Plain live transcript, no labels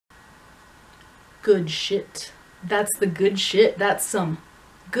Good shit. That's the good shit. That's some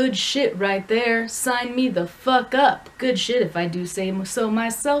good shit right there. Sign me the fuck up. Good shit if I do say so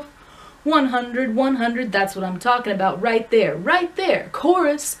myself. 100, 100, that's what I'm talking about right there. Right there.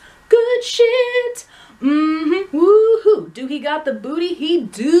 Chorus. Good shit. Mm-hmm. Woohoo. Do he got the booty? He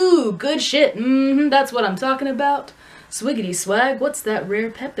do. Good shit. Mm-hmm. That's what I'm talking about. Swiggity swag. What's that rare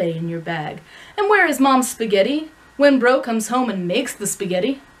Pepe in your bag? And where is mom's spaghetti? When bro comes home and makes the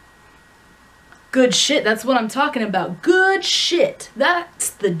spaghetti. Good shit, that's what I'm talking about. Good shit. That's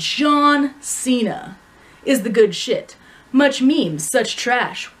the John Cena. Is the good shit. Much memes, such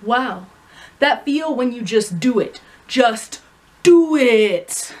trash. Wow. That feel when you just do it. Just do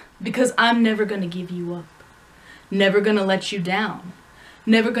it. Because I'm never gonna give you up. Never gonna let you down.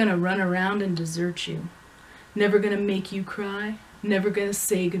 Never gonna run around and desert you. Never gonna make you cry. Never gonna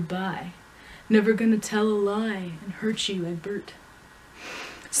say goodbye. Never gonna tell a lie and hurt you, Egbert.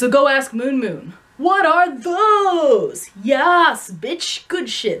 So go ask Moon Moon. What are those? Yas, bitch. Good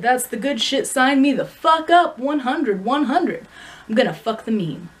shit. That's the good shit. Sign me the fuck up. 100, 100. I'm gonna fuck the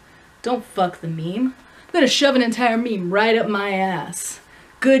meme. Don't fuck the meme. I'm gonna shove an entire meme right up my ass.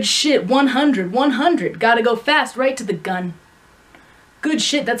 Good shit. 100, 100. Gotta go fast right to the gun. Good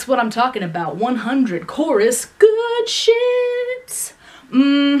shit. That's what I'm talking about. 100. Chorus. Good shit.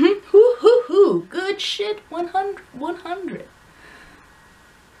 Mm-hmm. Hoo hoo hoo. Good shit. 100, 100.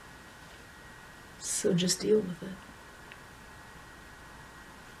 So just deal with it.